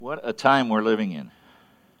What a time we're living in.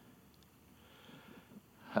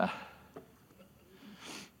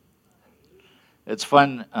 It's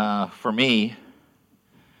fun for me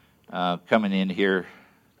coming in here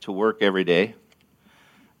to work every day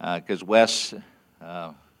because Wes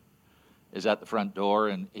is at the front door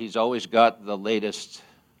and he's always got the latest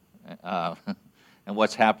and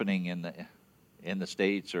what's happening in the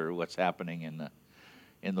States or what's happening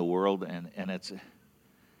in the world, and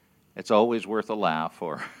it's always worth a laugh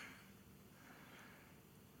or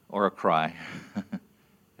a cry.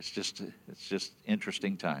 It's just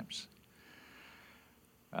interesting times.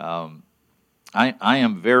 I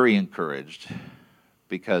am very encouraged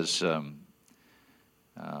because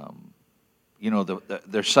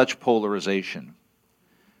there's such polarization,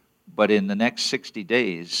 but in the next 60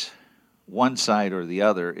 days, one side or the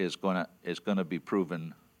other is going to be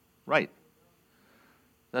proven right.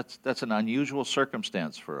 That's an unusual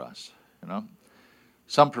circumstance for us, you know.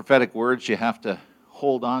 Some prophetic words you have to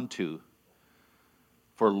hold on to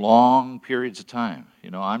for long periods of time. You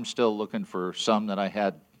know, I'm still looking for some that I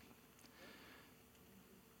had,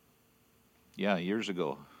 years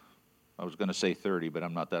ago. I was going to say 30, but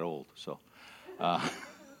I'm not that old, so.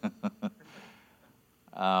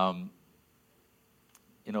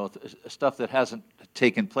 Stuff that hasn't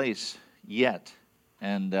taken place yet,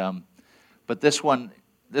 and but this one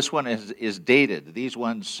is dated. These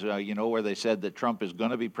ones, where they said that Trump is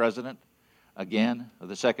going to be president again,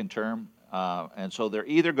 the second term, and so they're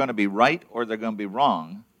either going to be right or they're going to be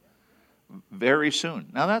wrong very soon.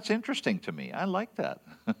 Now that's interesting to me. I like that.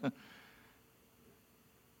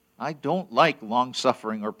 I don't like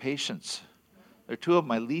long-suffering or patience. They're two of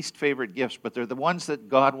my least favorite gifts, but they're the ones that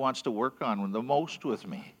God wants to work on the most with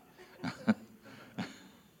me.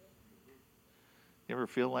 You ever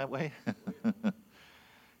feel that way?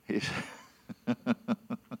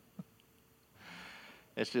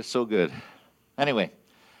 It's just so good. Anyway,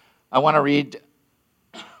 I want to read.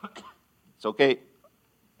 It's okay.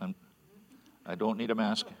 I don't need a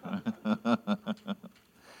mask.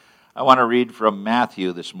 I want to read from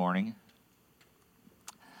Matthew this morning.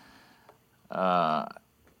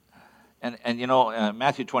 Matthew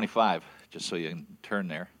 25, just so you can turn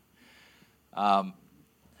there.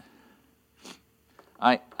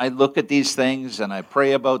 I look at these things and I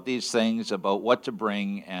pray about these things, about what to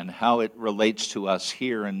bring and how it relates to us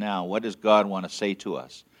here and now. What does God want to say to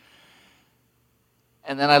us?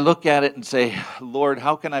 And then I look at it and say, Lord,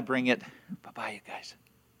 how can I bring it? Bye-bye, you guys.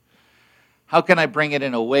 How can I bring it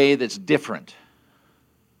in a way that's different?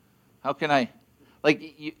 How can I,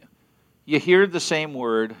 you hear the same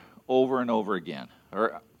word over and over again,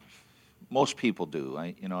 or most people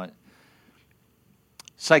do.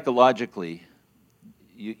 Psychologically,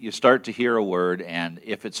 you start to hear a word, and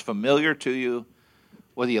if it's familiar to you,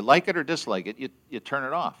 whether you like it or dislike it, you turn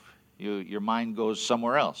it off. Your mind goes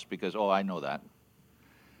somewhere else because, I know that.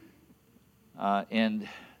 And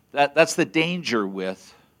that's the danger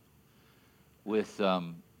with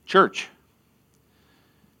church,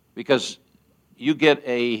 because you get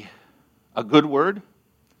a good word,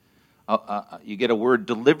 you get a word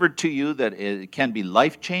delivered to you that it can be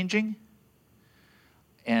life-changing,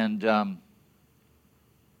 and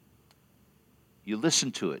you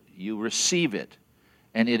listen to it, you receive it,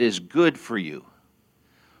 and it is good for you.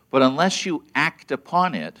 But unless you act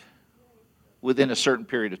upon it within a certain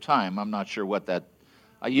period of time, I'm not sure what that,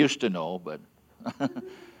 I used to know, but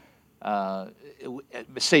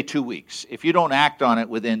say 2 weeks. If you don't act on it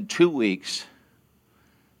within 2 weeks,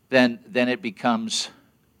 then it becomes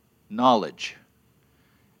knowledge,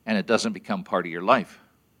 and it doesn't become part of your life.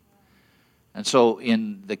 And so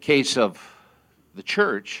in the case of the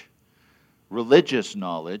church, religious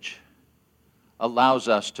knowledge allows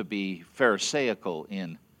us to be pharisaical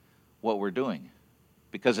in what we're doing,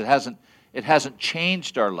 because it hasn't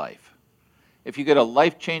changed our life. If you get a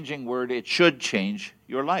life-changing word, it should change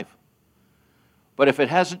your life. But if it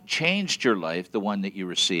hasn't changed your life, the one that you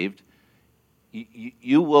received,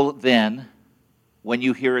 you will then, when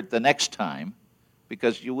you hear it the next time,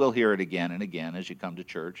 because you will hear it again and again as you come to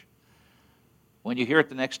church, when you hear it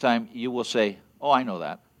the next time, you will say, I know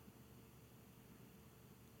that.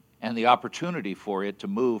 And the opportunity for it to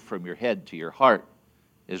move from your head to your heart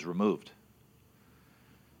is removed.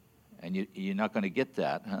 And you're not going to get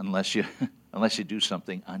that unless you do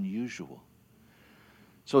something unusual.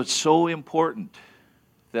 So it's so important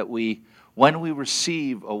that when we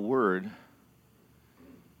receive a word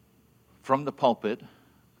from the pulpit,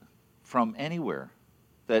 from anywhere,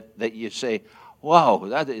 that you say, wow,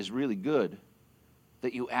 that is really good,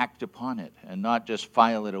 that you act upon it and not just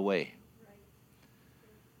file it away.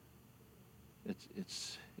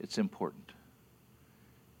 It's important.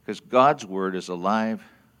 Because God's word is alive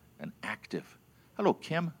and active. Hello,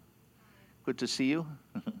 Kim. Good to see you.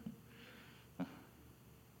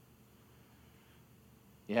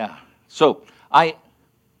 Yeah. So I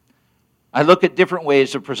look at different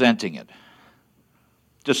ways of presenting it,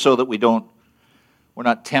 just so that we're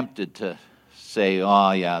not tempted to say,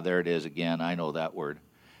 oh yeah, there it is again, I know that word.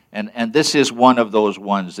 And this is one of those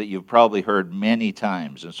ones that you've probably heard many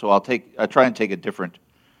times, and so I'll try and take a different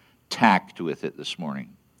tact with it this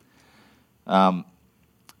morning.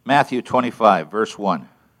 Matthew 25, verse 1.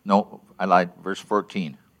 No, I lied, verse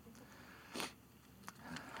 14.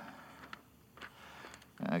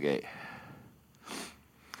 Okay.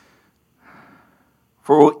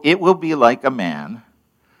 For it will be like a man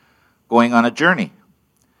going on a journey,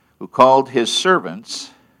 who called his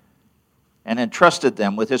servants and entrusted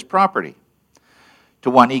them with his property.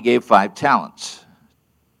 To one he gave 5 talents,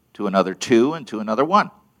 to another 2, and to another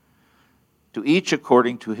 1, to each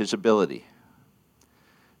according to his ability.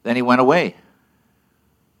 Then he went away.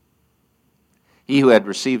 He who had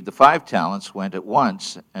received the 5 talents went at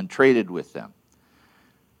once and traded with them,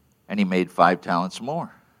 and he made 5 talents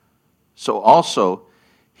more. So also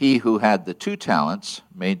he who had the 2 talents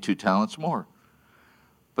made 2 talents more.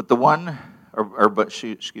 But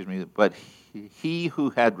he who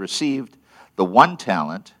had received the 1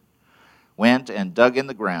 talent went and dug in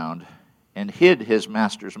the ground and hid his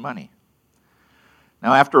master's money.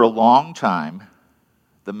 Now after a long time,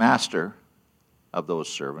 the master of those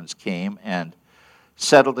servants came and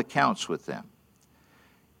settled accounts with them.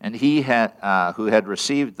 And he who had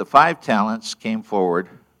received the 5 talents came forward,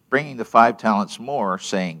 bringing the 5 talents more,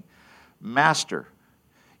 saying, Master,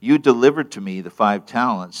 you delivered to me the 5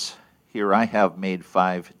 talents. Here I have made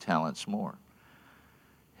 5 talents more.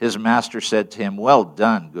 His master said to him, Well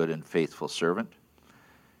done, good and faithful servant.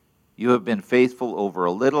 You have been faithful over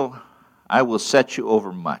a little. I will set you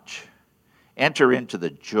over much. Enter into the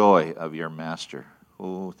joy of your master.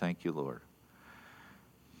 Oh, thank you, Lord.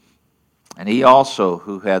 And he also,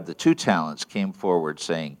 who had the 2 talents, came forward,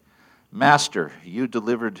 saying, Master, you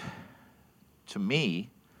delivered to me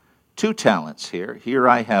 2 talents here. Here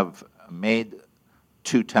I have made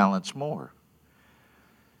 2 talents more.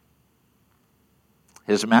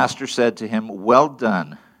 His master said to him, Well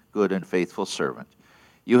done, good and faithful servant.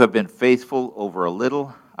 You have been faithful over a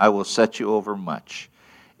little. I will set you over much.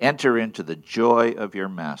 Enter into the joy of your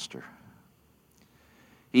master.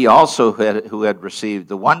 He also, who had received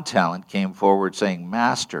the 1 talent, came forward, saying,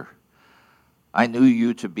 Master, I knew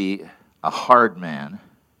you to be a hard man,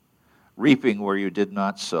 reaping where you did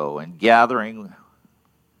not sow, and gathering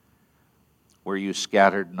where you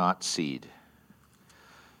scattered not seed.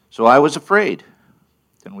 So I was afraid.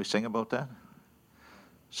 Didn't we sing about that?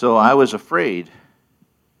 So I was afraid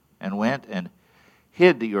and went and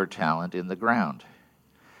hid your talent in the ground.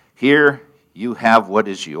 Here you have what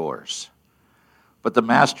is yours. But the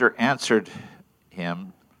master answered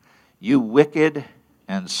him, You wicked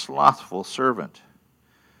and slothful servant.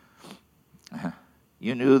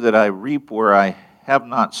 You knew that I reap where I have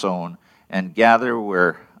not sown, and gather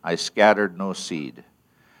where I scattered no seed.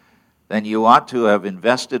 Then you ought to have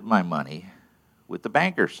invested my money with the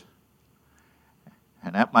bankers.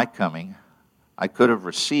 And at my coming, I could have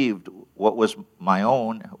received what was my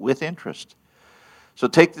own with interest. So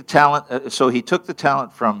take the talent. So he took the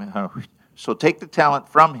talent from. So take the talent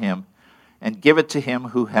from him, and give it to him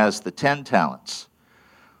who has the 10 talents.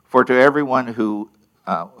 For to everyone who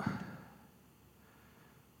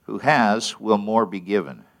has will more be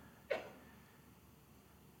given,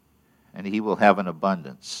 and he will have an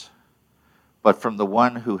abundance. But from the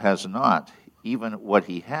one who has not, even what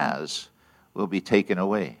he has will be taken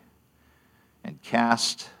away. And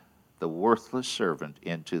cast the worthless servant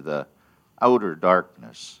into the outer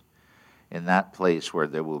darkness, in that place where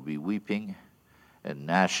there will be weeping and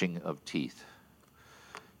gnashing of teeth.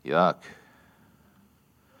 Yuck.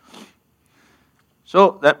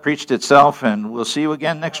 So that preached itself, and we'll see you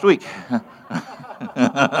again next week.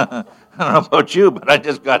 I don't know about you, but I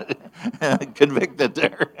just got convicted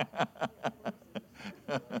there.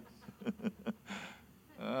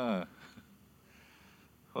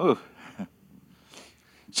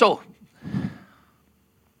 So,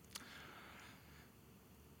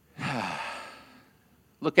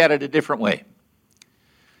 look at it a different way.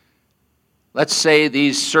 Let's say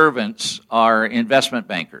these servants are investment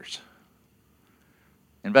bankers.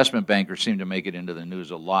 Investment bankers seem to make it into the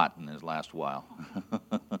news a lot in this last while.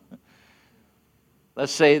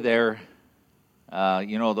 Let's say they're,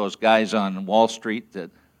 those guys on Wall Street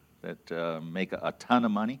that make a ton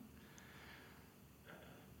of money.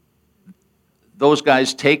 Those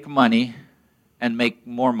guys take money and make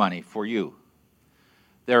more money for you.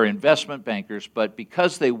 They're investment bankers, but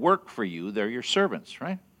because they work for you, they're your servants,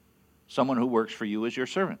 right? Someone who works for you is your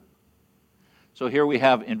servant. So here we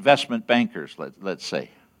have investment bankers, let's say.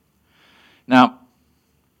 Now,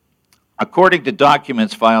 according to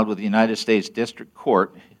documents filed with the United States District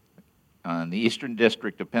Court in the Eastern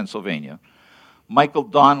District of Pennsylvania, Michael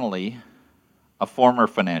Donnelly, a former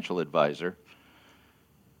financial advisor,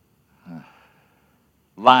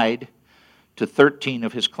 lied to 13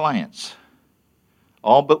 of his clients.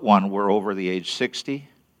 All but one were over the age 60,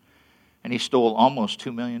 and he stole almost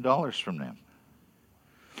 $2 million from them.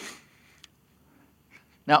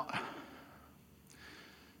 Now,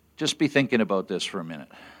 just be thinking about this for a minute.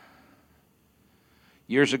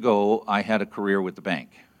 Years ago, I had a career with the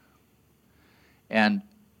bank. And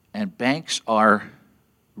banks are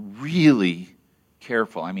really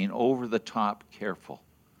careful. I mean, over-the-top careful.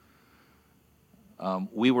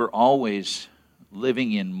 We were always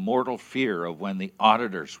living in mortal fear of when the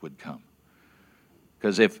auditors would come.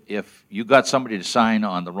 Because if you got somebody to sign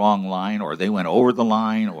on the wrong line, or they went over the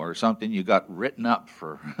line or something, you got written up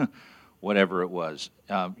for whatever it was.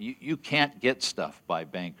 You can't get stuff by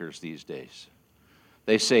bankers these days.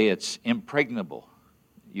 They say it's impregnable.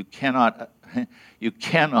 You cannot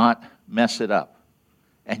mess it up.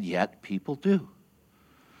 And yet people do.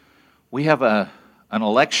 We have an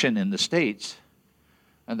election in the States,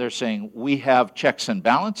 and they're saying we have checks and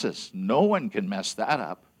balances. No one can mess that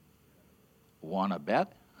up. Want to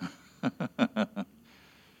bet?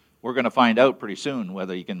 We're going to find out pretty soon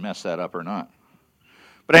whether you can mess that up or not.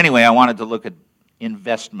 But anyway, I wanted to look at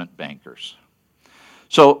investment bankers.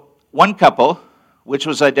 So one couple, which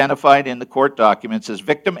was identified in the court documents as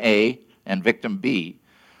victim A and victim B,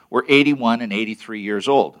 were 81 and 83 years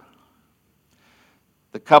old.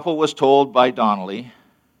 The couple was told by Donnelly,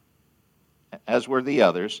 as were the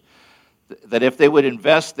others, that if they would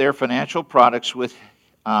invest their financial products with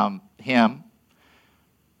him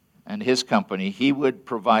and his company, he would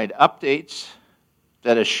provide updates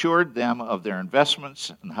that assured them of their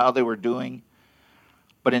investments and how they were doing.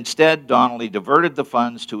 But instead, Donnelly diverted the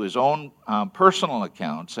funds to his own personal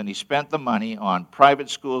accounts, and he spent the money on private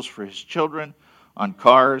schools for his children, on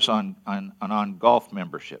cars, on golf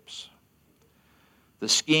memberships. The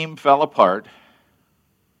scheme fell apart,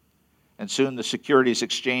 and soon the Securities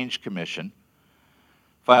Exchange Commission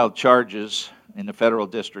filed charges in the Federal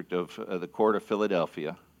District of the Court of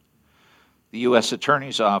Philadelphia. The U.S.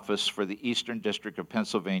 Attorney's Office for the Eastern District of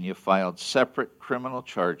Pennsylvania filed separate criminal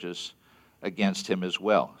charges against him as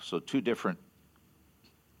well. So two different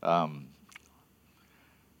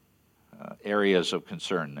areas of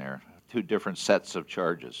concern there, two different sets of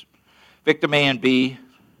charges. Victim A and B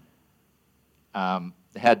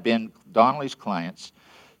had been Donnelly's clients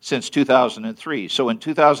since 2003. So in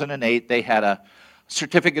 2008, they had a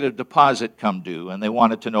certificate of deposit come due, and they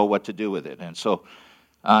wanted to know what to do with it. And so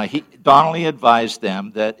Donnelly advised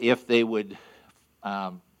them that if they would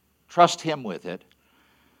trust him with it,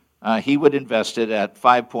 he would invest it at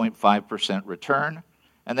 5.5% return,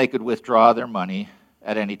 and they could withdraw their money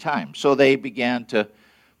at any time. So they began to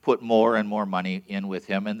put more and more money in with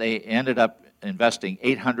him, and they ended up investing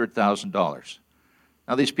 $800,000.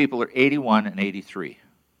 Now these people are 81 and 83.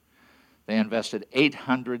 They invested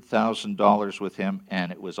 $800,000 with him,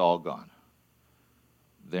 and it was all gone.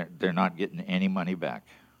 They're not getting any money back.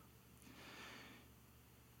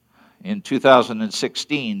 In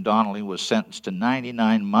 2016, Donnelly was sentenced to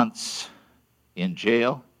 99 months in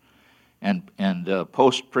jail and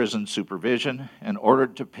post-prison supervision, and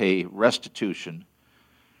ordered to pay restitution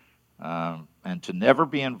and to never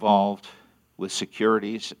be involved with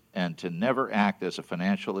securities and to never act as a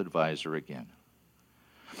financial advisor again.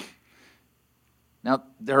 Now,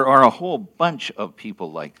 there are a whole bunch of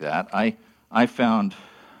people like that. I found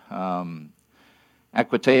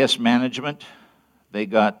Equiteus Management. They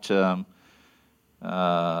got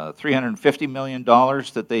 $350 million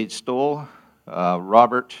that they stole.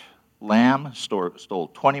 Robert Lamb stole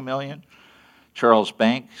 $20 million. Charles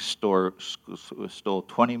Bank stole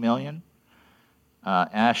 $20 million.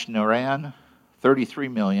 Ash Naran,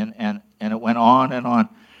 $33 million, and it went on and on.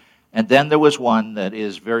 And then there was one that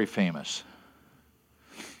is very famous.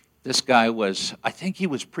 This guy I think he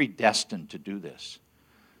was predestined to do this.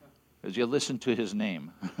 As you listen to his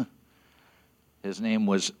name, his name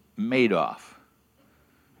was Madoff.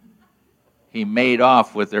 He made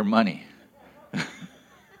off with their money.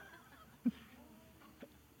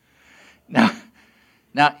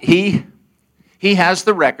 Now he has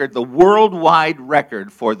the record, the worldwide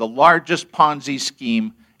record for the largest Ponzi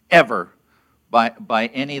scheme ever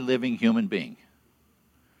by any living human being.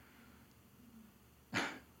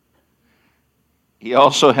 He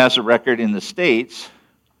also has a record in the States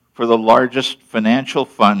for the largest financial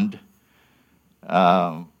fund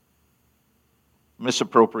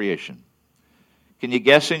misappropriation. Can you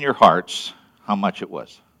guess in your hearts how much it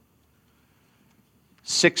was?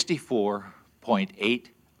 $64.8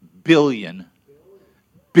 billion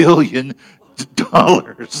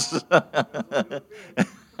dollars.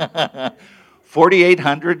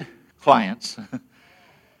 4,800 clients,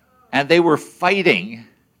 and they were fighting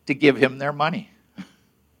to give him their money.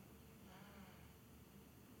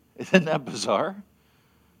 Isn't that bizarre?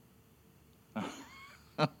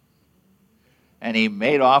 And he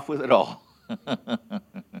made off with it all.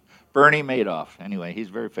 Bernie Madoff. Anyway, he's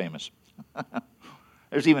very famous.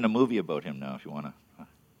 There's even a movie about him now, if you want to.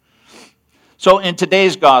 So in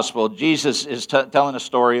today's gospel, Jesus is telling a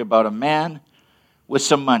story about a man with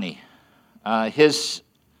some money. He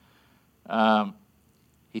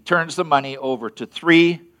turns the money over to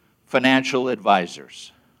 3 financial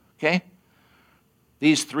advisors. Okay?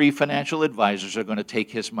 These 3 financial advisors are going to take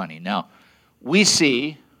his money. Now, we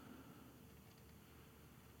see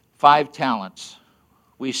 5 talents.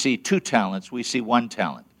 We see 2 talents. We see 1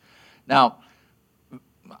 talent. Now,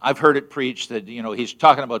 I've heard it preached that, he's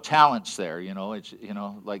talking about talents there. It's,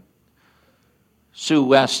 like Sue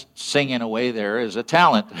West singing away there is a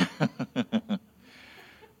talent.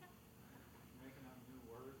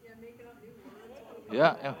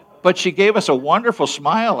 Yeah, but she gave us a wonderful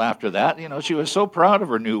smile after that. She was so proud of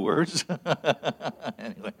her new words.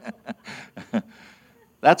 Anyway,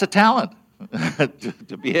 that's a talent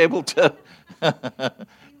to be able to.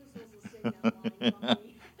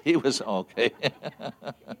 He was okay.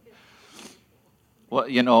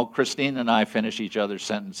 Well, Christine and I finish each other's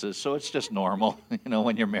sentences, so it's just normal,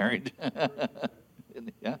 when you're married.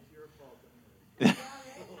 Yeah.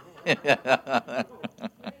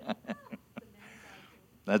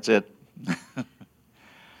 That's it.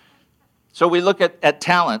 So we look at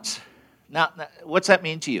talents. Now, what's that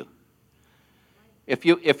mean to you? If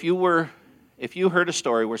you heard a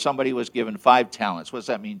story where somebody was given 5 talents, what does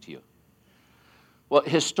that mean to you? Well,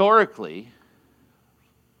 historically,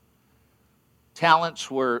 talents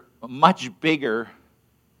were a much bigger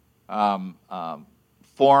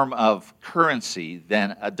form of currency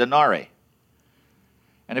than a denarii.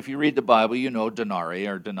 And if you read the Bible, you know denarii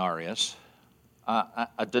or denarius.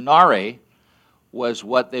 A denarii was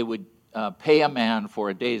what they would pay a man for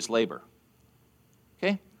a day's labor.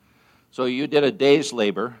 Okay? So you did a day's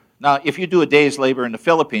labor. Now, if you do a day's labor in the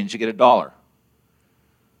Philippines, you get $1.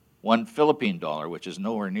 1 Philippine dollar, which is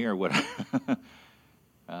nowhere near what...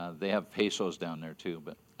 they have pesos down there too.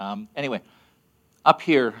 But anyway, up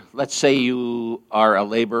here, let's say you are a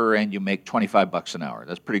laborer and you make $25 an hour.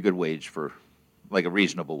 That's a pretty good wage like a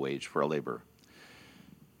reasonable wage for a laborer.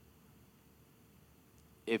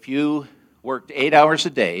 If you worked 8 hours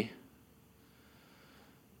a day,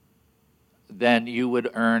 then you would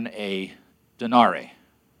earn a denarii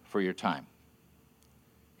for your time.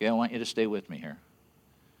 Okay, I want you to stay with me here.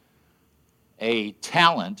 A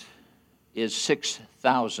talent is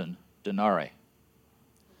 6,000 denarii.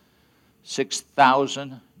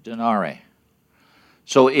 6,000 denarii.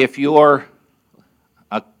 So if you're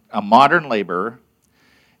a modern laborer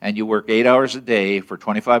and you work 8 hours a day for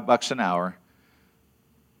 $25 an hour,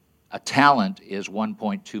 a talent is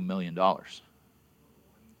 $1.2 million.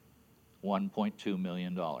 $1.2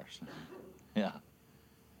 million. Yeah.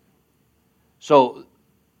 So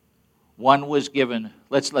one was given,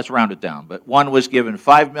 let's round it down, but one was given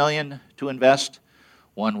 $5 million to invest,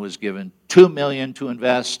 one was given $2 million to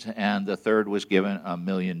invest, and the third was given $1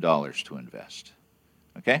 million to invest.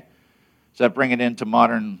 Okay? Does that bring it into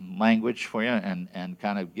modern language for you and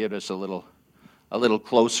kind of get us a little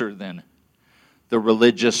closer than the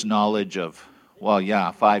religious knowledge of,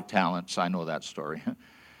 5 talents, I know that story.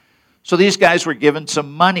 So these guys were given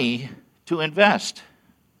some money to invest,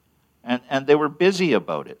 and they were busy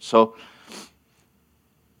about it. So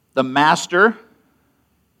the master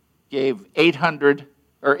gave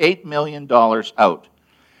 $8 million out.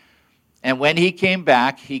 And when he came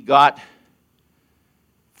back, he got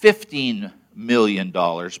 $15 million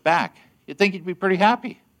back. You'd think he'd be pretty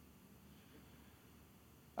happy.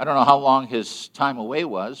 I don't know how long his time away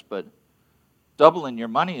was, but doubling your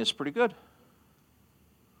money is pretty good.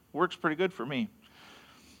 Works pretty good for me.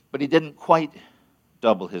 But he didn't quite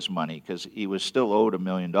double his money because he was still owed $1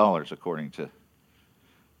 million according to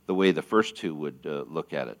the way the first two would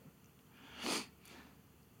look at it.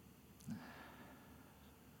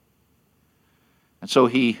 And so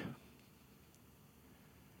he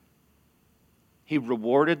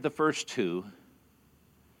rewarded the first two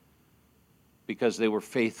because they were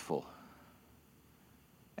faithful.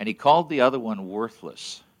 And he called the other one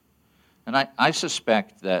worthless. And I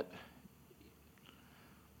suspect that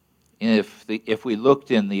if we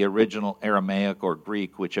looked in the original Aramaic or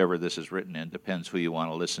Greek, whichever this is written in, depends who you want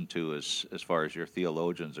to listen to as far as your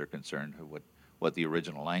theologians are concerned, what the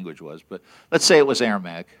original language was. But let's say it was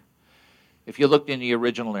Aramaic. If you looked in the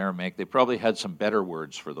original Aramaic, they probably had some better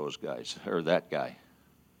words for those guys, or that guy.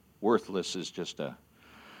 Worthless is just a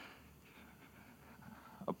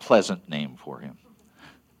pleasant name for him.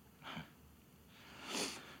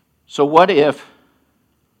 So what if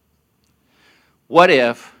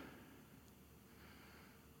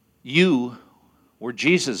you were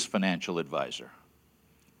Jesus' financial advisor?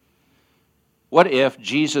 What if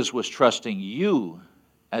Jesus was trusting you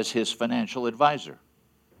as his financial advisor?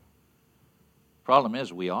 Problem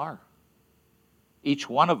is, we are. Each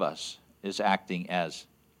one of us is acting as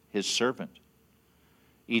his servant.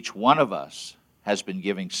 Each one of us has been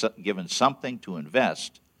given something to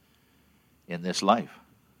invest in this life.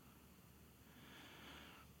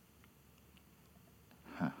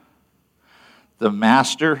 The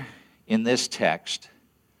master in this text,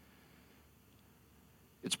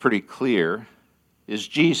 it's pretty clear, is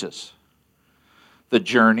Jesus. The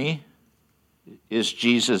journey is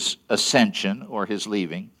Jesus' ascension or his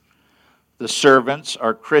leaving. The servants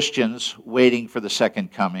are Christians waiting for the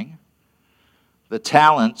second coming. The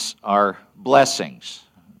talents are blessings.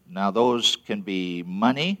 Now those can be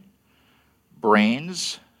money,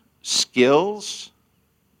 brains, skills,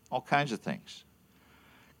 all kinds of things.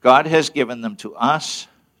 God has given them to us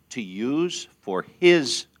to use for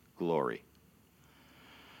his glory.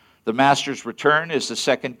 The master's return is the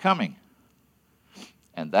second coming,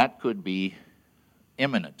 and that could be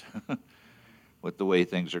imminent with the way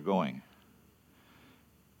things are going.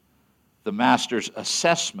 The master's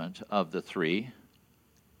assessment of the three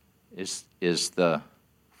is the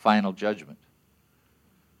final judgment.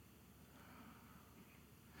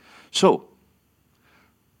 So,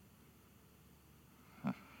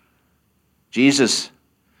 Jesus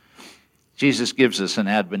gives us an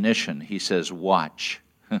admonition. He says, watch.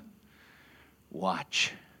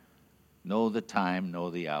 Watch. Know the time, know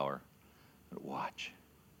the hour, but watch.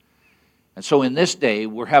 And so in this day,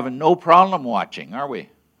 we're having no problem watching, are we?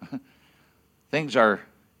 Things are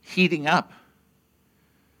heating up.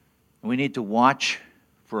 We need to watch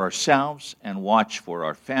for ourselves and watch for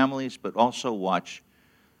our families, but also watch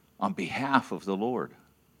on behalf of the Lord,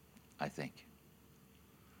 I think.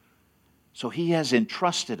 So he has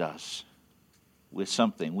entrusted us with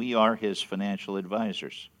something. We are his financial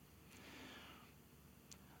advisors.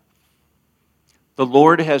 The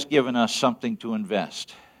Lord has given us something to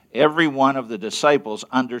invest. Every one of the disciples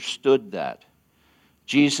understood that.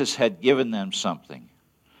 Jesus had given them something.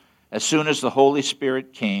 As soon as the Holy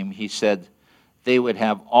Spirit came, he said they would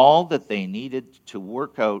have all that they needed to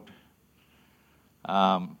work on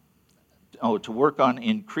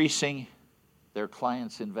increasing their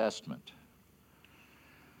client's investment.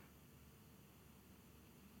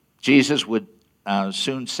 Jesus would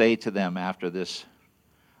soon say to them after this,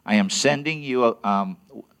 I am sending you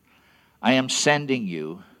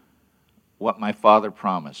what my Father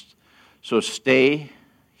promised. So stay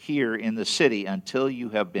here in the city until you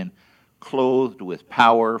have been clothed with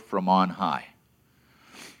power from on high.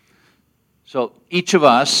 So each of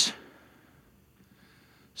us,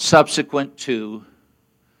 subsequent to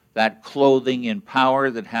that clothing in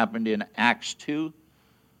power that happened in Acts 2,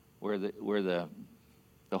 where the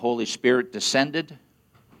Holy Spirit descended,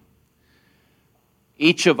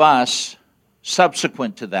 each of us,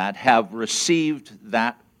 subsequent to that, have received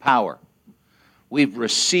that power. We've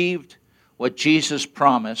received what Jesus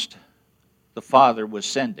promised the Father was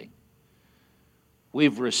sending.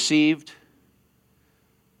 We've received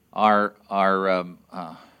our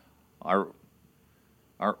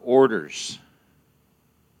orders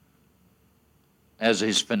as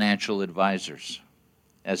his financial advisors,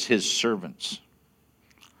 as his servants.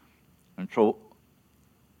 And so,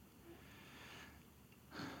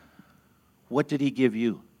 what did he give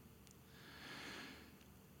you?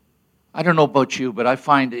 I don't know about you, but I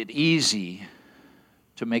find it easy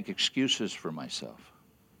to make excuses for myself.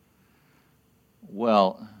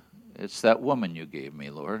 Well, it's that woman you gave me,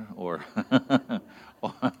 Lord. Or,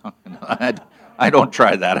 I don't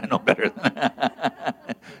try that. I know better than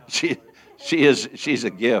that. She's a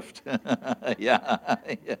gift. Yeah.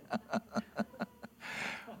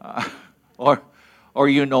 Or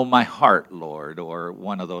you know my heart, Lord, or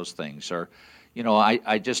one of those things. Or,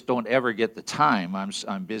 I just don't ever get the time.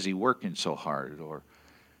 I'm busy working so hard, or,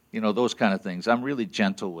 those kind of things. I'm really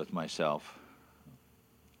gentle with myself.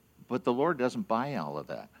 But the Lord doesn't buy all of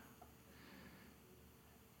that.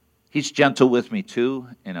 He's gentle with me too,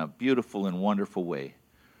 in a beautiful and wonderful way.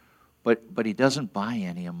 But he doesn't buy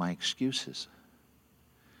any of my excuses.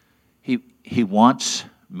 He wants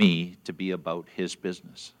me to be about his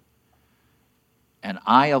business. And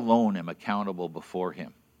I alone am accountable before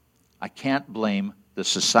him. I can't blame the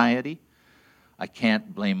society. I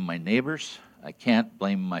can't blame my neighbors. I can't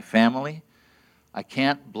blame my family. I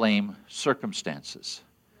can't blame circumstances.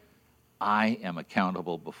 I am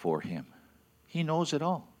accountable before him. He knows it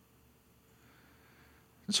all.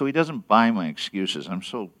 And so he doesn't buy my excuses. I'm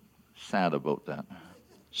so sad about that.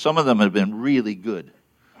 Some of them have been really good.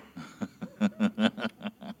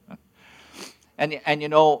 And you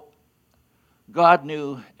know, God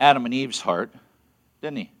knew Adam and Eve's heart,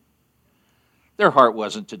 didn't he? Their heart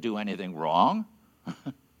wasn't to do anything wrong,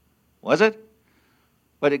 was it?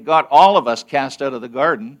 But it got all of us cast out of the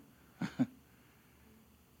garden.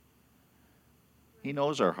 He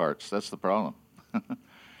knows our hearts. That's the problem.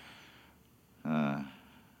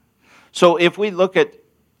 So if we look at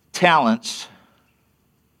talents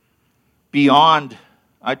beyond,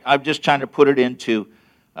 I'm just trying to put it into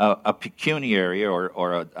a pecuniary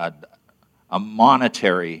or a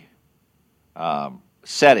monetary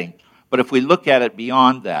setting. But if we look at it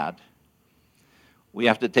beyond that, we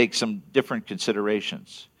have to take some different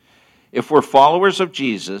considerations. If we're followers of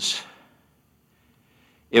Jesus,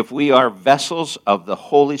 if we are vessels of the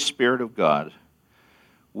Holy Spirit of God,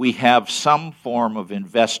 we have some form of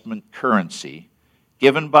investment currency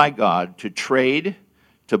given by God to trade,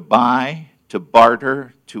 to buy, to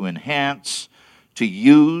barter, to enhance, to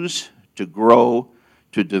use, to grow,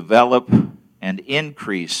 to develop, and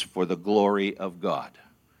increase for the glory of God.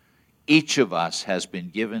 Each of us has been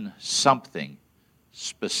given something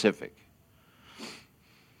specific.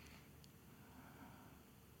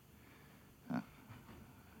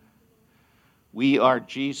 We are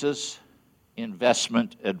Jesus'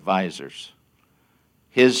 investment advisors,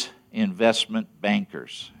 his investment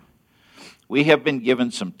bankers. We have been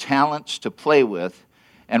given some talents to play with,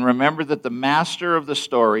 and remember that the master of the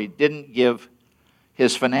story didn't give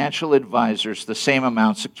his financial advisors the same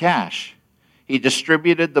amounts of cash. He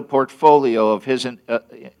distributed the portfolio of his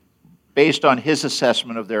based on his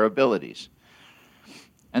assessment of their abilities.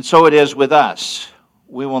 And so it is with us.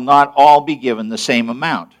 We will not all be given the same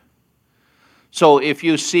amount. So if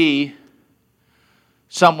you see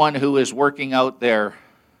someone who is working out their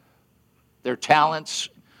talents,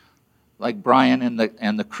 like Brian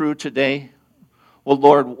and the crew today, well,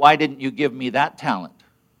 Lord, why didn't you give me that talent?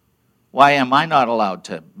 Why am I not allowed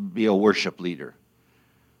to be a worship leader?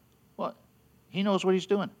 Well, he knows what he's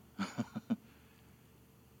doing.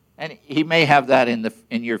 And he may have that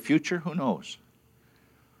in your future, who knows?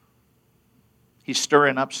 He's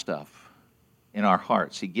stirring up stuff in our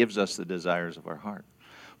hearts. He gives us the desires of our heart.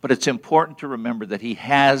 But it's important to remember that he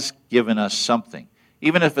has given us something,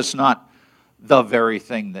 even if it's not the very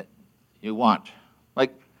thing that you want.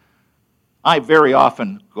 Like, I very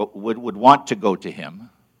often would want to go to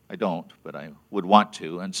him. I don't, but I would want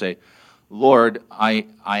to, and say, Lord, I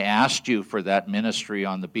asked you for that ministry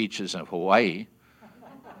on the beaches of Hawaii.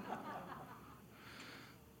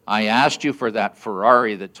 I asked you for that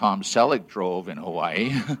Ferrari that Tom Selleck drove in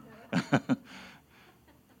Hawaii.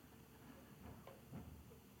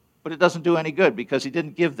 But it doesn't do any good because he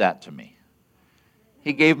didn't give that to me.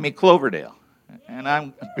 He gave me Cloverdale. And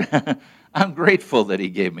I'm grateful that he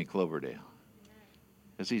gave me Cloverdale.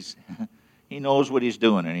 Because he knows what he's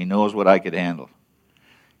doing, and he knows what I could handle.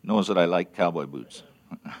 He knows that I like cowboy boots.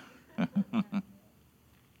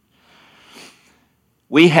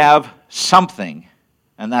 We have something,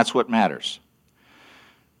 and that's what matters.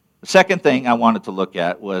 The second thing I wanted to look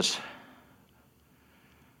at was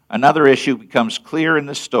another issue becomes clear in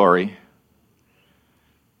the story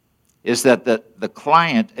is that the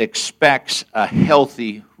client expects a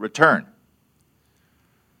healthy return.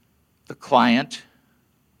 The client,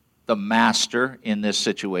 the master in this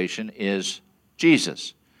situation, is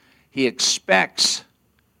Jesus. He expects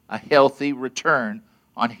a healthy return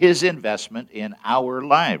on his investment in our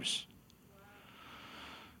lives.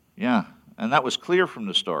 Yeah, and that was clear from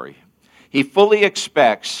the story. He fully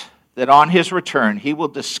expects that on his return, he will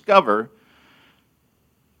discover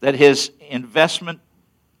that his investment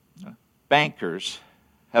bankers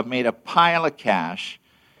have made a pile of cash,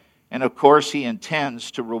 and of course he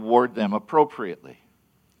intends to reward them appropriately.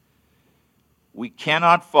 We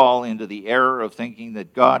cannot fall into the error of thinking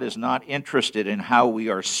that God is not interested in how we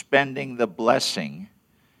are spending the blessing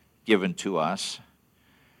given to us.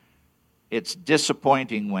 It's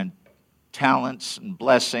disappointing when talents and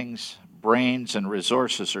blessings, brains and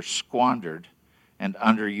resources are squandered and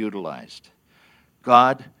underutilized.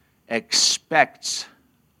 God expects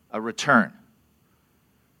a return.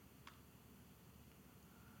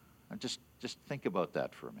 Just think about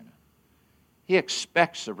that for a minute. He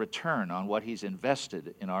expects a return on what he's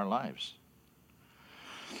invested in our lives.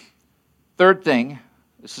 Third thing,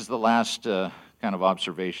 this is the last kind of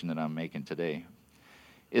observation that I'm making today,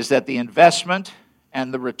 is that the investment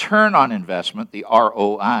and the return on investment, the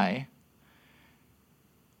ROI,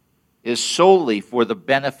 is solely for the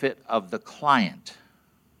benefit of the client.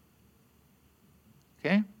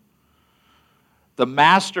 Okay? The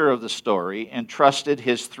master of the story entrusted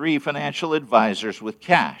his 3 financial advisors with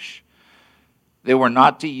cash. They were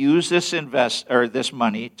not to use this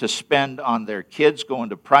money to spend on their kids going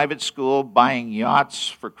to private school, buying yachts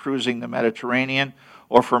for cruising the Mediterranean,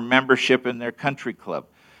 or for membership in their country club.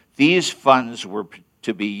 These funds were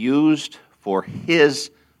to be used for his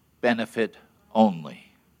benefit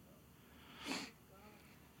only.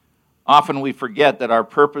 Often we forget that our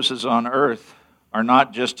purposes on earth are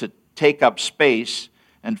not just to take up space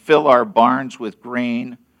and fill our barns with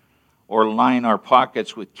grain or line our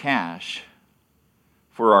pockets with cash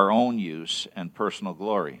for our own use and personal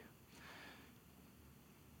glory.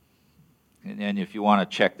 And if you want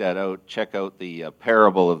to check that out, check out the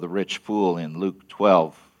parable of the rich fool in Luke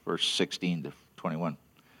 12, verse 16 to 21.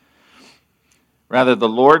 Rather, the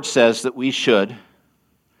Lord says that we should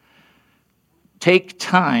take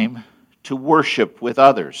time to worship with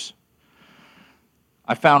others.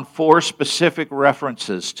 I found 4 specific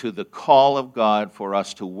references to the call of God for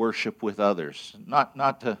us to worship with others,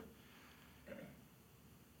 not to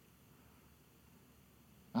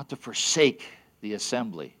forsake the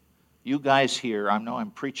assembly. You guys here, I know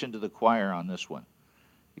I'm preaching to the choir on this one,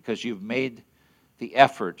 because you've made the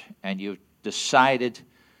effort and you've decided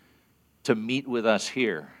to meet with us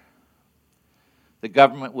here. The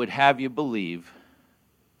government would have you believe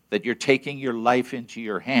that you're taking your life into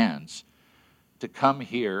your hands to come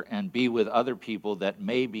here and be with other people that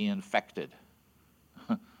may be infected.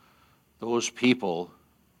 Those people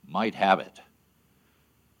might have it.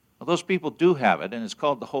 Well, those people do have it, and it's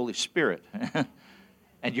called the Holy Spirit.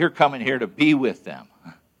 And you're coming here to be with them.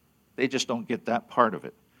 They just don't get that part of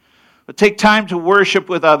it. But take time to worship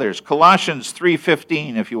with others. Colossians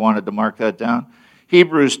 3:15, if you wanted to mark that down.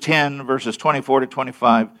 Hebrews 10, verses 24 to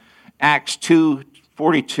 25. Acts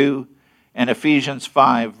 2:42, and Ephesians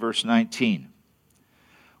 5, verse 19.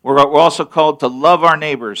 We're also called to love our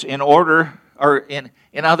neighbors in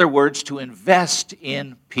other words, to invest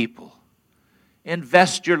in people.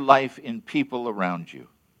 Invest your life in people around you.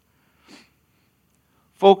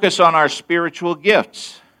 Focus on our spiritual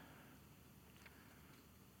gifts.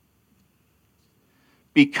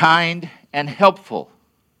 Be kind and helpful.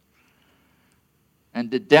 And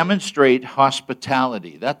to demonstrate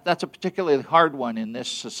hospitality. That's a particularly hard one in this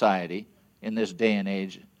society, in this day and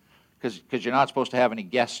age, because you're not supposed to have any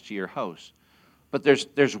guests to your house. But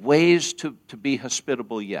there's ways to be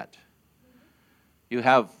hospitable yet. You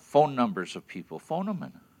have phone numbers of people. Phone them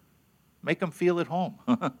in. Make them feel at home.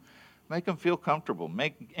 Make them feel comfortable.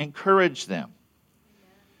 Encourage them.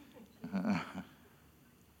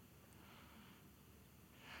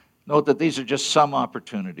 Note that these are just some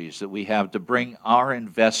opportunities that we have to bring our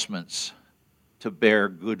investments to bear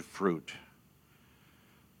good fruit.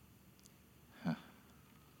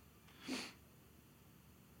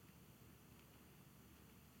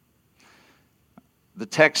 The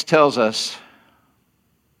text tells us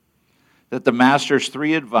that the master's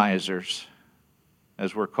 3 advisors,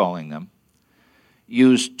 as we're calling them,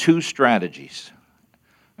 used 2 strategies.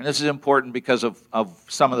 And this is important because of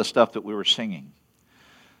some of the stuff that we were singing.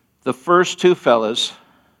 The first 2 fellas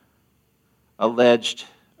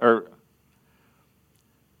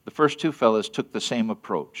took the same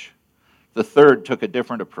approach. The third took a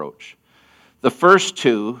different approach. The first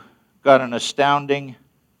 2 got an astounding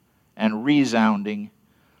and resounding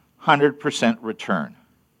 100% return.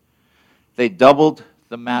 They doubled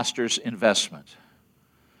the master's investment.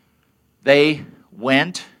 They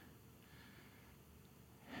went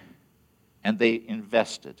and they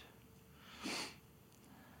invested.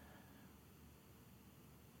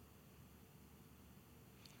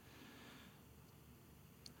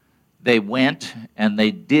 They went and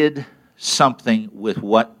they did something with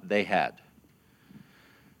what they had.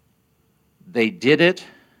 They did it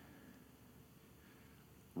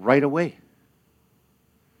right away.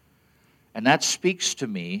 And that speaks to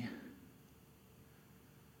me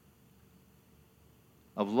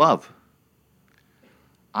of love.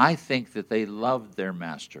 I think that they loved their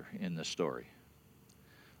master in the story.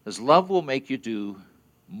 Because love will make you do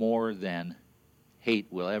more than hate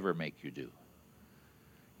will ever make you do.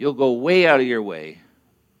 You'll go way out of your way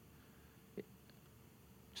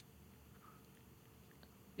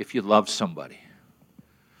if you love somebody.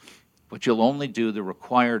 But you'll only do the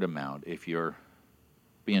required amount if you're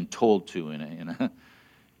being told to in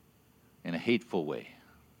a hateful way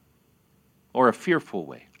or a fearful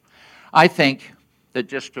way. I think that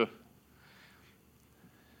just to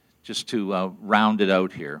round it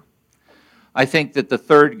out here, I think that the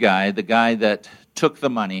third guy, the guy that took the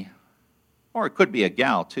money, or it could be a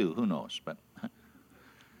gal too, who knows, but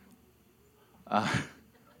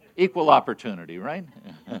equal opportunity, right?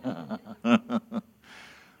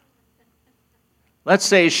 Let's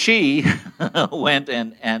say she went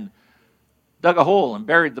and dug a hole and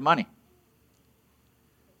buried the money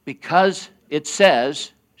because it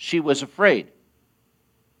says she was afraid.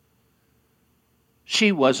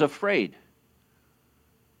 She was afraid.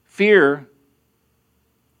 Fear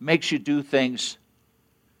makes you do things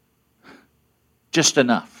just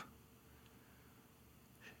enough.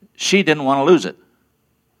 She didn't want to lose it.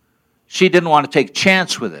 She didn't want to take a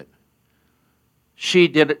chance with it.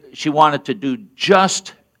 She wanted to do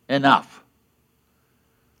just enough.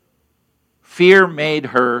 Fear made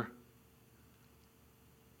her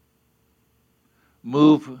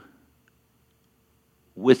move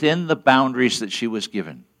within the boundaries that she was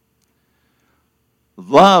given.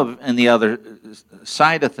 Love, and the other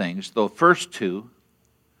side of things, the first two,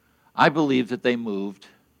 I believe that they moved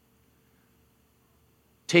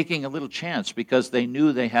taking a little chance because they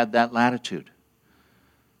knew they had that latitude.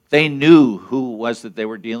 They knew who it was that they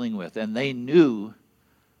were dealing with, and they knew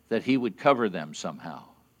that He would cover them somehow.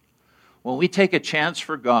 When we take a chance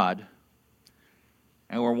for God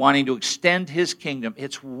and we're wanting to extend His kingdom,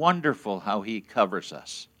 it's wonderful how He covers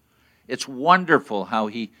us. It's wonderful how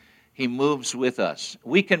He moves with us.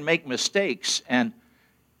 We can make mistakes, and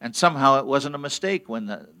somehow it wasn't a mistake when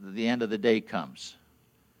the end of the day comes,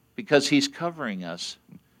 because He's covering us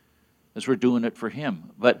as we're doing it for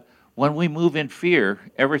Him. But when we move in fear,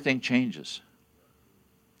 everything changes.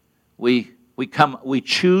 We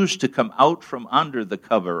choose to come out from under the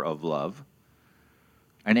cover of love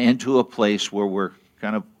and into a place where we're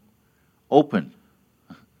kind of open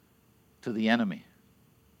to the enemy.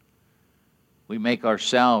 We make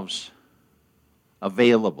ourselves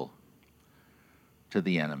available to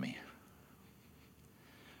the enemy.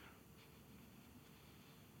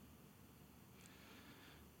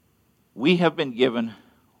 We have been given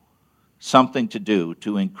something to do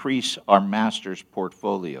to increase our master's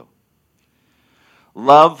portfolio.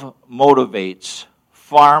 Love motivates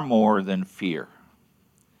far more than fear.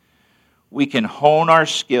 We can hone our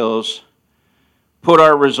skills, put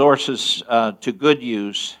our resources to good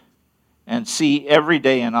use, and see every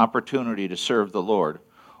day an opportunity to serve the Lord.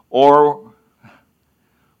 Or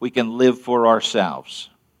we can live for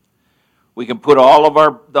ourselves. We can put all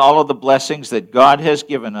of the blessings that God has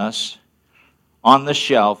given us on the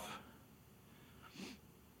shelf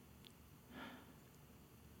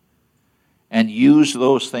and use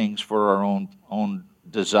those things for our own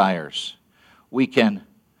desires. We can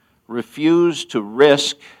refuse to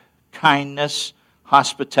risk kindness,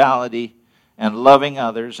 hospitality, and loving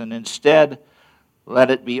others, and instead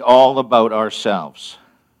let it be all about ourselves.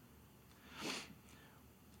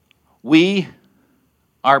 We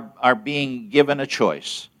are being given a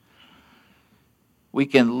choice. We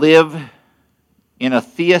can live in a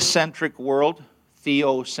theocentric world,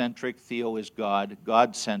 theocentric, theo is God,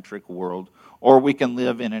 God-centric world, or we can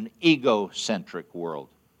live in an egocentric world.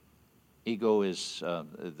 Ego is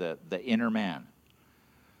the inner man.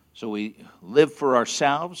 So we live for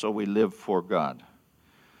ourselves or we live for God.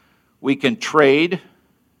 We can trade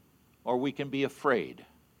or we can be afraid.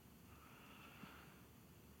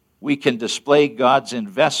 We can display God's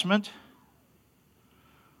investment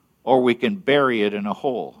or we can bury it in a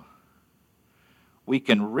hole. We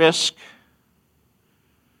can risk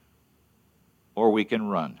or we can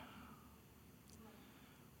run.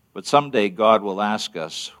 But someday God will ask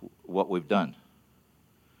us what we've done.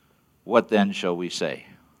 What then shall we say?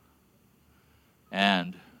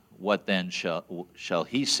 And what then shall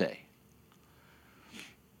He say?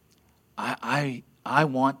 I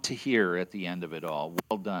want to hear at the end of it all,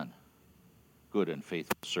 well done, good and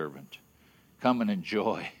faithful servant. Come and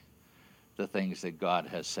enjoy the things that God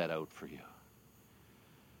has set out for you.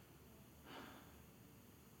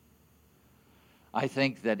 I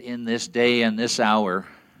think that in this day and this hour,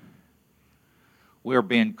 we're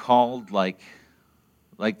being called like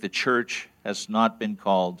the church has not been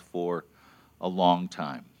called for a long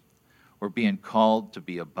time. We're being called to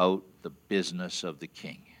be about the business of the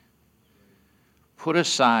King. Put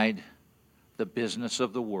aside the business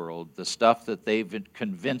of the world, the stuff that they've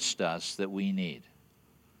convinced us that we need.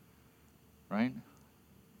 Right?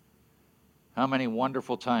 How many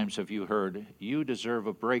wonderful times have you heard, you deserve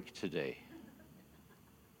a break today?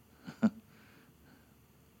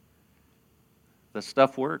 The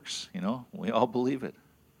stuff works, we all believe it.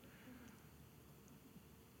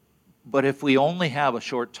 But if we only have a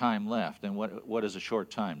short time left, and what is a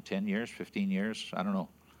short time? 10 years, 15 years? I don't know.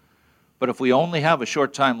 But if we only have a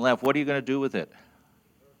short time left, what are you going to do with it?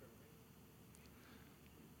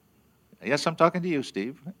 Yes, I'm talking to you,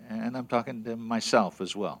 Steve, and I'm talking to myself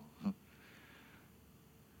as well.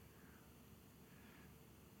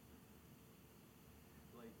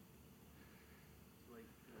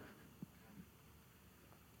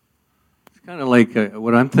 It's kind of like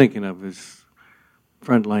what I'm thinking of is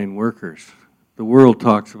frontline workers. The world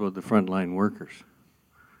talks about the frontline workers.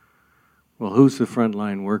 Well, who's the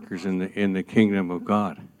frontline workers in the kingdom of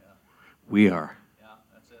God? Yeah. We are. Yeah,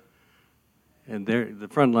 that's it. And the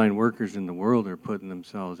frontline workers in the world are putting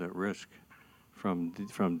themselves at risk from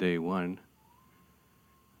day one.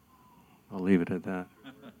 I'll leave it at that.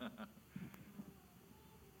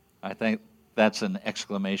 I think that's an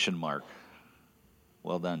exclamation mark.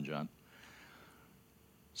 Well done, John.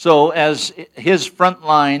 So as his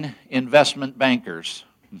frontline investment bankers,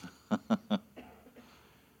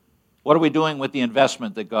 what are we doing with the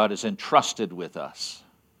investment that God has entrusted with us?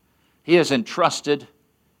 He has entrusted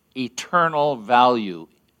eternal value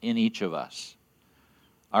in each of us.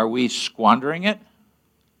 Are we squandering it?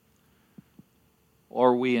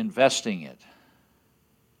 Or are we investing it?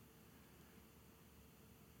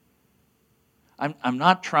 I'm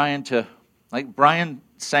not trying to, like Brian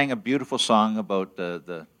sang a beautiful song about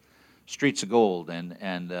the streets of gold,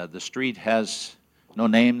 and the street has no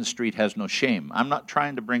name, the street has no shame. I'm not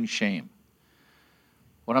trying to bring shame.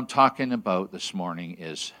 What I'm talking about this morning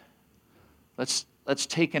is let's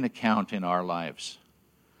take an account in our lives.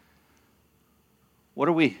 What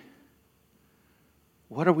are we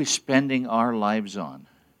spending our lives on?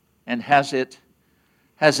 And has it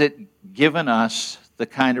given us the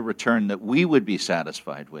kind of return that we would be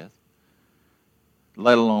satisfied with,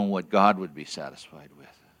 let alone what God would be satisfied with?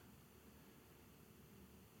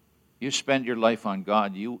 You spend your life on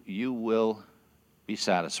God, you will be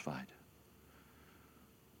satisfied.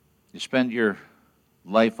 You spend your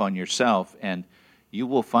life on yourself, and you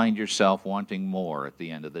will find yourself wanting more at the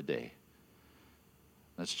end of the day.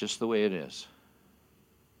 That's just the way it is.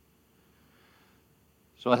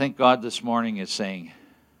 So I think God this morning is saying,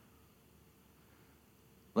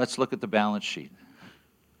 let's look at the balance sheet.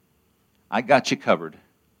 I got you covered.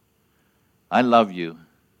 I love you.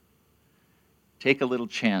 Take a little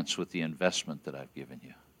chance with the investment that I've given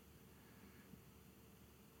you.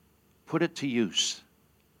 Put it to use.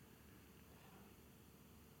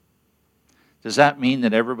 Does that mean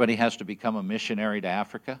that everybody has to become a missionary to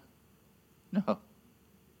Africa? No.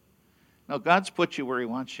 No, God's put you where He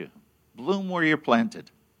wants you. Bloom where you're planted.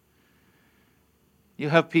 You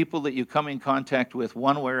have people that you come in contact with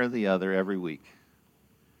one way or the other every week.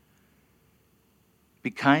 Be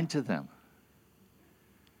kind to them.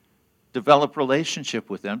 Develop relationship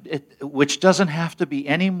with them, which doesn't have to be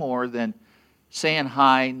any more than saying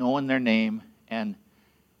hi, knowing their name, and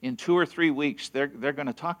in 2 or 3 weeks they're going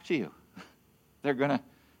to talk to you. They're going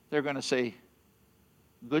to say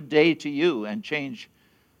good day to you and change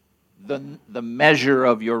the measure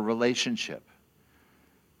of your relationship.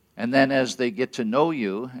 And then as they get to know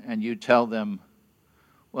you and you tell them,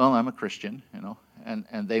 well, I'm a Christian,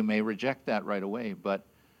 and they may reject that right away, but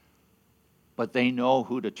they know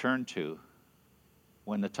who to turn to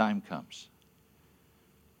when the time comes.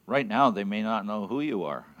 Right now, they may not know who you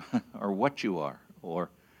are or what you are or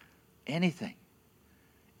anything.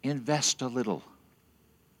 Invest a little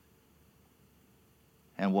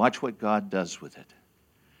and watch what God does with it.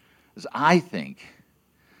 Because I think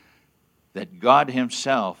that God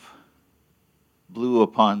Himself blew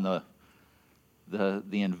upon the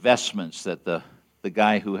investments that the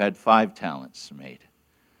guy who had 5 talents made.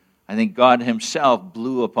 I think God Himself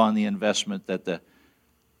blew upon the investment that the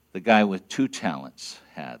guy with 2 talents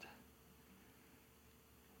had.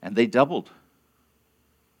 And they doubled.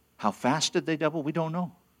 How fast did they double? We don't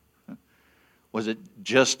know. Was it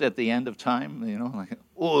just at the end of time? Like,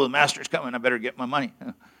 oh, the master's coming, I better get my money.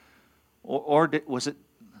 Or was it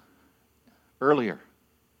earlier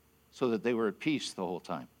so that they were at peace the whole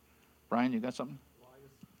time? Brian, you got something? Well,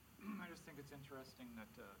 I just think it's interesting that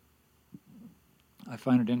I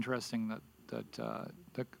find it interesting that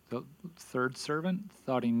the third servant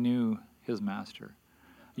thought he knew his master.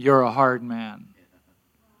 You're a hard man.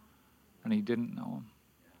 And he didn't know him.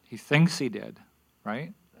 He thinks he did,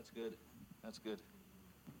 right? That's good. That's good.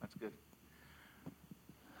 That's good.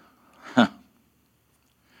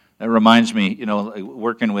 That reminds me,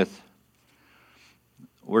 working with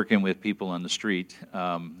people on the street,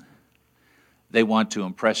 they want to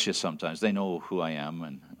impress you sometimes. They know who I am,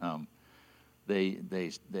 and they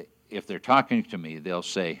if they're talking to me, they'll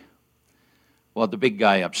say, well, the big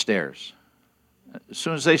guy upstairs. As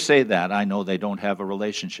soon as they say that, I know they don't have a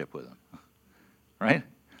relationship with him, right?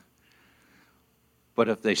 But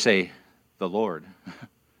if they say, the Lord,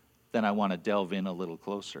 then I want to delve in a little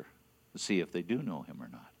closer to see if they do know him or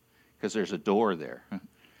not, because there's a door there.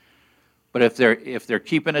 But if they're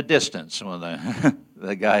keeping a distance, well,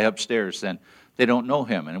 the guy upstairs, then they don't know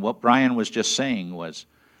him. And what Brian was just saying was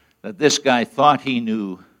that this guy thought he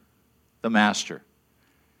knew the master.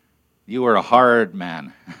 You are a hard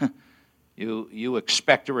man. You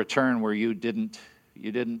expect a return where you didn't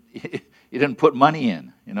put money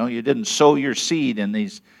in. You didn't sow your seed in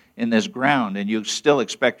this ground, and you still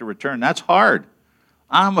expect a return. That's hard.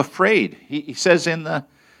 I'm afraid. He says in the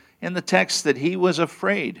text that he was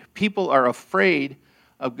afraid. People are afraid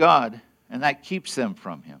of God, and that keeps them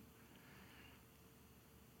from him.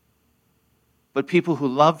 But people who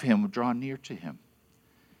love him draw near to him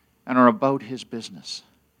and are about his business.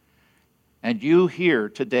 And you here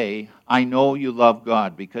today, I know you love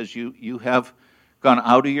God because you have gone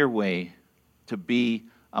out of your way to be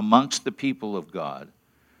amongst the people of God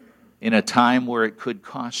in a time where it could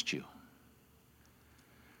cost you.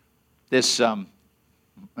 This, I'll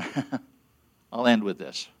end with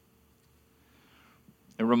this.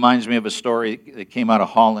 It reminds me of a story that came out of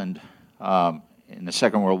Holland in the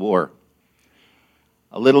Second World War.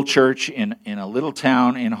 A little church in a little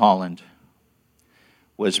town in Holland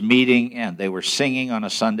was meeting, and they were singing on a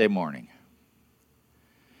Sunday morning.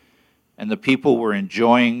 And the people were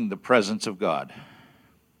enjoying the presence of God.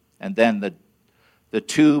 And then the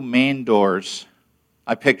two main doors,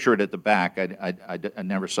 I picture it at the back. I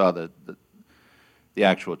never saw the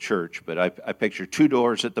actual church, but I picture two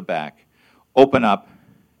doors at the back open up,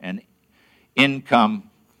 and in come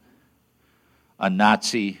a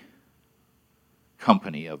Nazi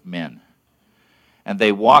company of men. And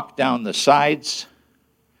they walk down the sides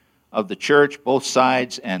of the church, both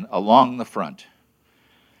sides, and along the front.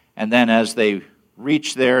 And then as they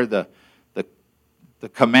reach there, the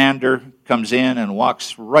commander comes in and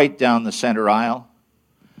walks right down the center aisle,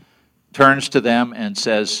 turns to them and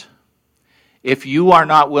says, if you are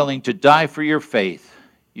not willing to die for your faith,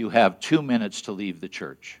 you have 2 minutes to leave the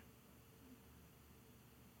church.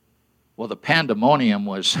 Well, the pandemonium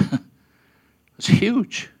was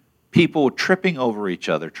huge. People were tripping over each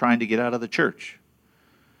other, trying to get out of the church.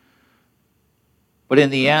 But in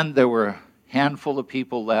the end, there were a handful of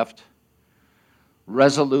people left,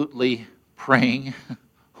 resolutely praying,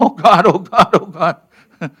 oh God, oh God, oh God.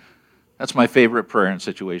 That's my favorite prayer in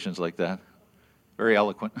situations like that. Very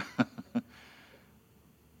eloquent.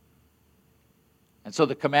 And so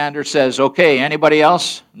the commander says, okay, anybody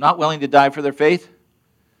else not willing to die for their faith?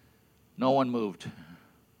 No one moved.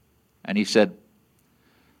 And he said,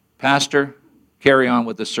 Pastor, carry on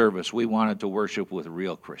with the service. We wanted to worship with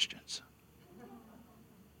real Christians.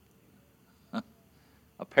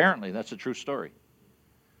 Apparently, that's a true story.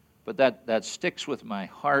 But that sticks with my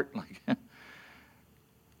heart. Like,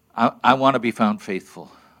 I want to be found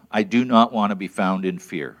faithful. I do not want to be found in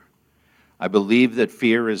fear. I believe that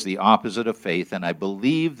fear is the opposite of faith, and I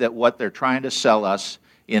believe that what they're trying to sell us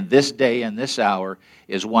in this day and this hour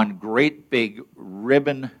is one great big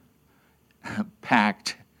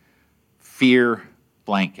ribbon-packed fear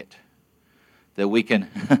blanket. That we can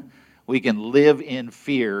live in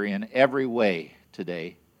fear in every way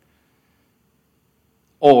today,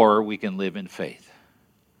 or we can live in faith.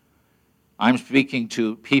 I'm speaking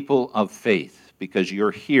to people of faith because you're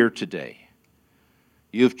here today.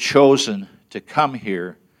 You've chosen to come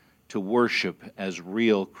here to worship as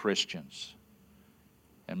real Christians.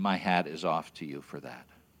 And my hat is off to you for that.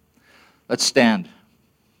 Let's stand.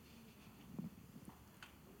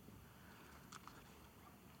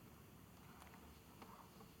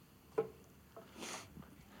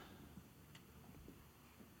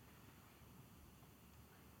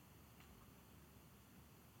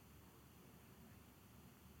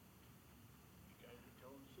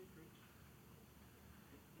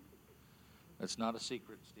 That's not a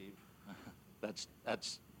secret, Steve. That's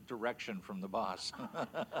direction from the boss.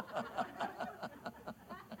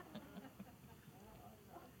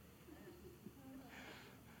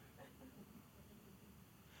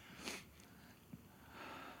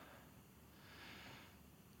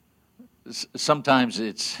 Sometimes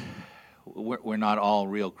we're not all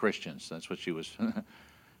real Christians. That's what she was.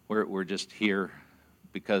 We're just here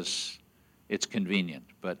because it's convenient.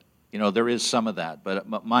 But there is some of that.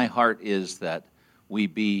 But my heart is that we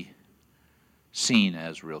be seen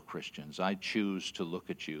as real Christians. I choose to look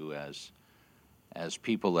at you as as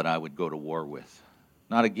people that I would go to war with.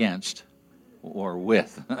 Not against, or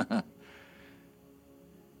with.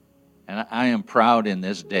 And I am proud in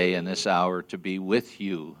this day and this hour to be with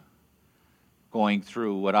you, going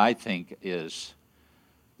through what I think is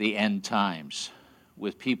the end times,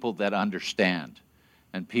 with people that understand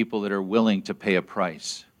and people that are willing to pay a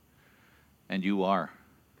price. And you are.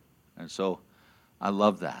 And so I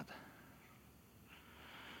love that.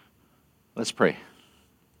 Let's pray.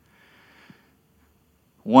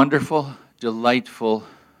 Wonderful, delightful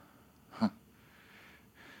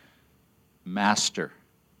Master.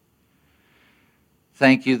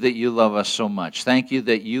 Thank you that you love us so much. Thank you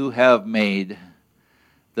that you have made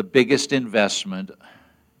the biggest investment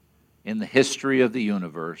in the history of the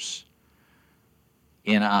universe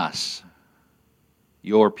in us,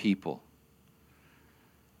 your people.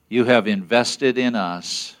 You have invested in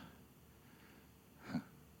us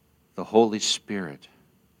the Holy Spirit.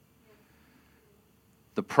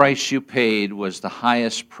 The price you paid was the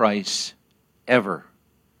highest price ever.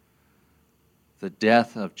 The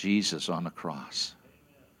death of Jesus on the cross.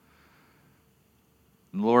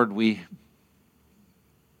 Lord, we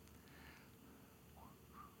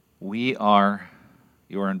are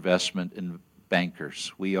your investment in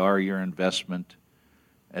bankers. We are your investment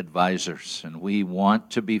advisors, and we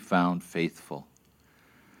want to be found faithful.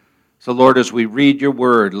 So, Lord, as we read your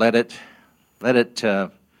word, let it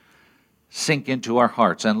sink into our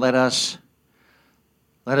hearts, and let us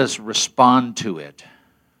respond to it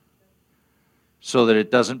so that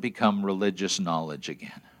it doesn't become religious knowledge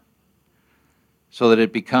again. So that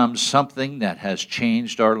it becomes something that has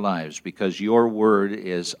changed our lives, because your word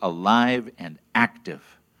is alive and active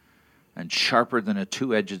and sharper than a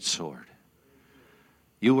two-edged sword.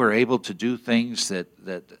 You were able to do things that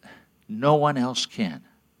no one else can.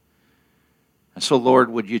 And so, Lord,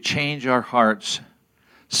 would you change our hearts?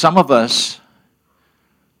 Some of us,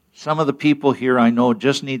 some of the people here I know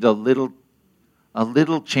just need a little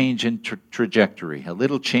change in trajectory, a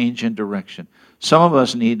little change in direction. Some of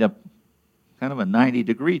us need a kind of a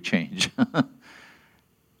 90-degree change.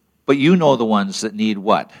 But you know the ones that need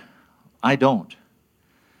what? I don't.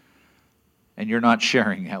 And you're not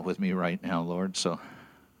sharing that with me right now, Lord, so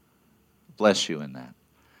bless you in that.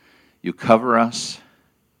 You cover us,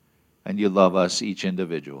 and you love us, each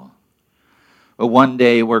individual. But one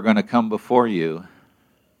day we're going to come before you,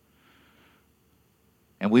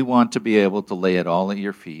 and we want to be able to lay it all at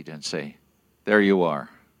your feet and say, there you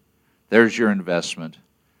are. There's your investment.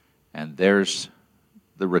 And there's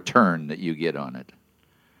the return that you get on it.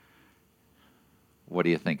 What do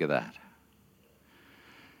you think of that?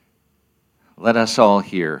 Let us all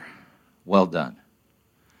hear, well done.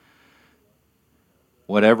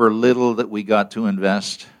 Whatever little that we got to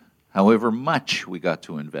invest, however much we got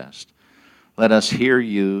to invest, let us hear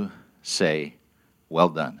you say, well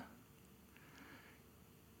done.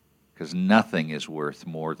 Because nothing is worth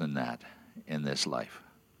more than that in this life.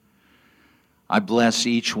 I bless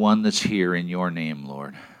each one that's here in your name,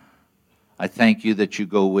 Lord. I thank you that you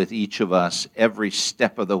go with each of us every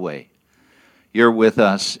step of the way. You're with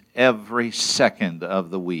us every second of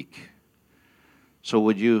the week. So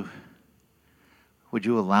would you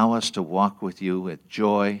allow us to walk with you with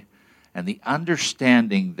joy and the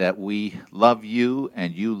understanding that we love you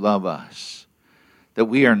and you love us, that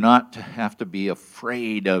we are not to have to be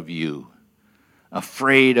afraid of you,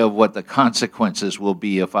 afraid of what the consequences will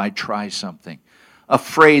be if I try something,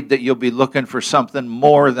 afraid that you'll be looking for something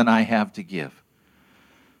more than I have to give.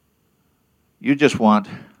 You just want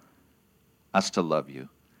us to love you.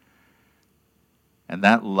 And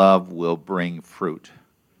that love will bring fruit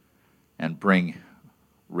and bring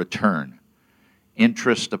return,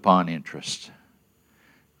 interest upon interest.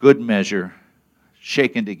 Good measure,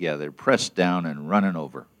 shaken together, pressed down and running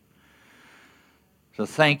over. So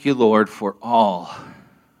thank you, Lord, for all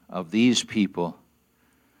of these people,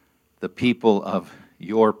 the people of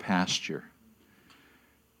your pasture.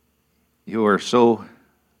 You are so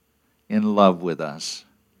in love with us,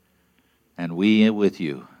 and we with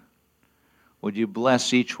you. Would you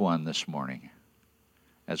bless each one this morning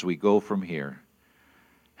as we go from here?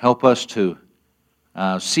 Help us to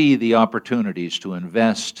see the opportunities to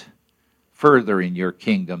invest further in your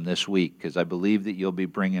kingdom this week, because I believe that you'll be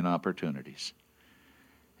bringing opportunities.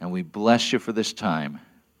 And we bless you for this time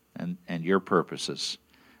and your purposes.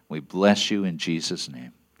 We bless you in Jesus'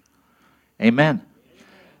 name. Amen.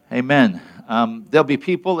 Amen. There'll be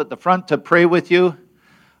people at the front to pray with you.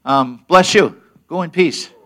 Bless you. Go in peace.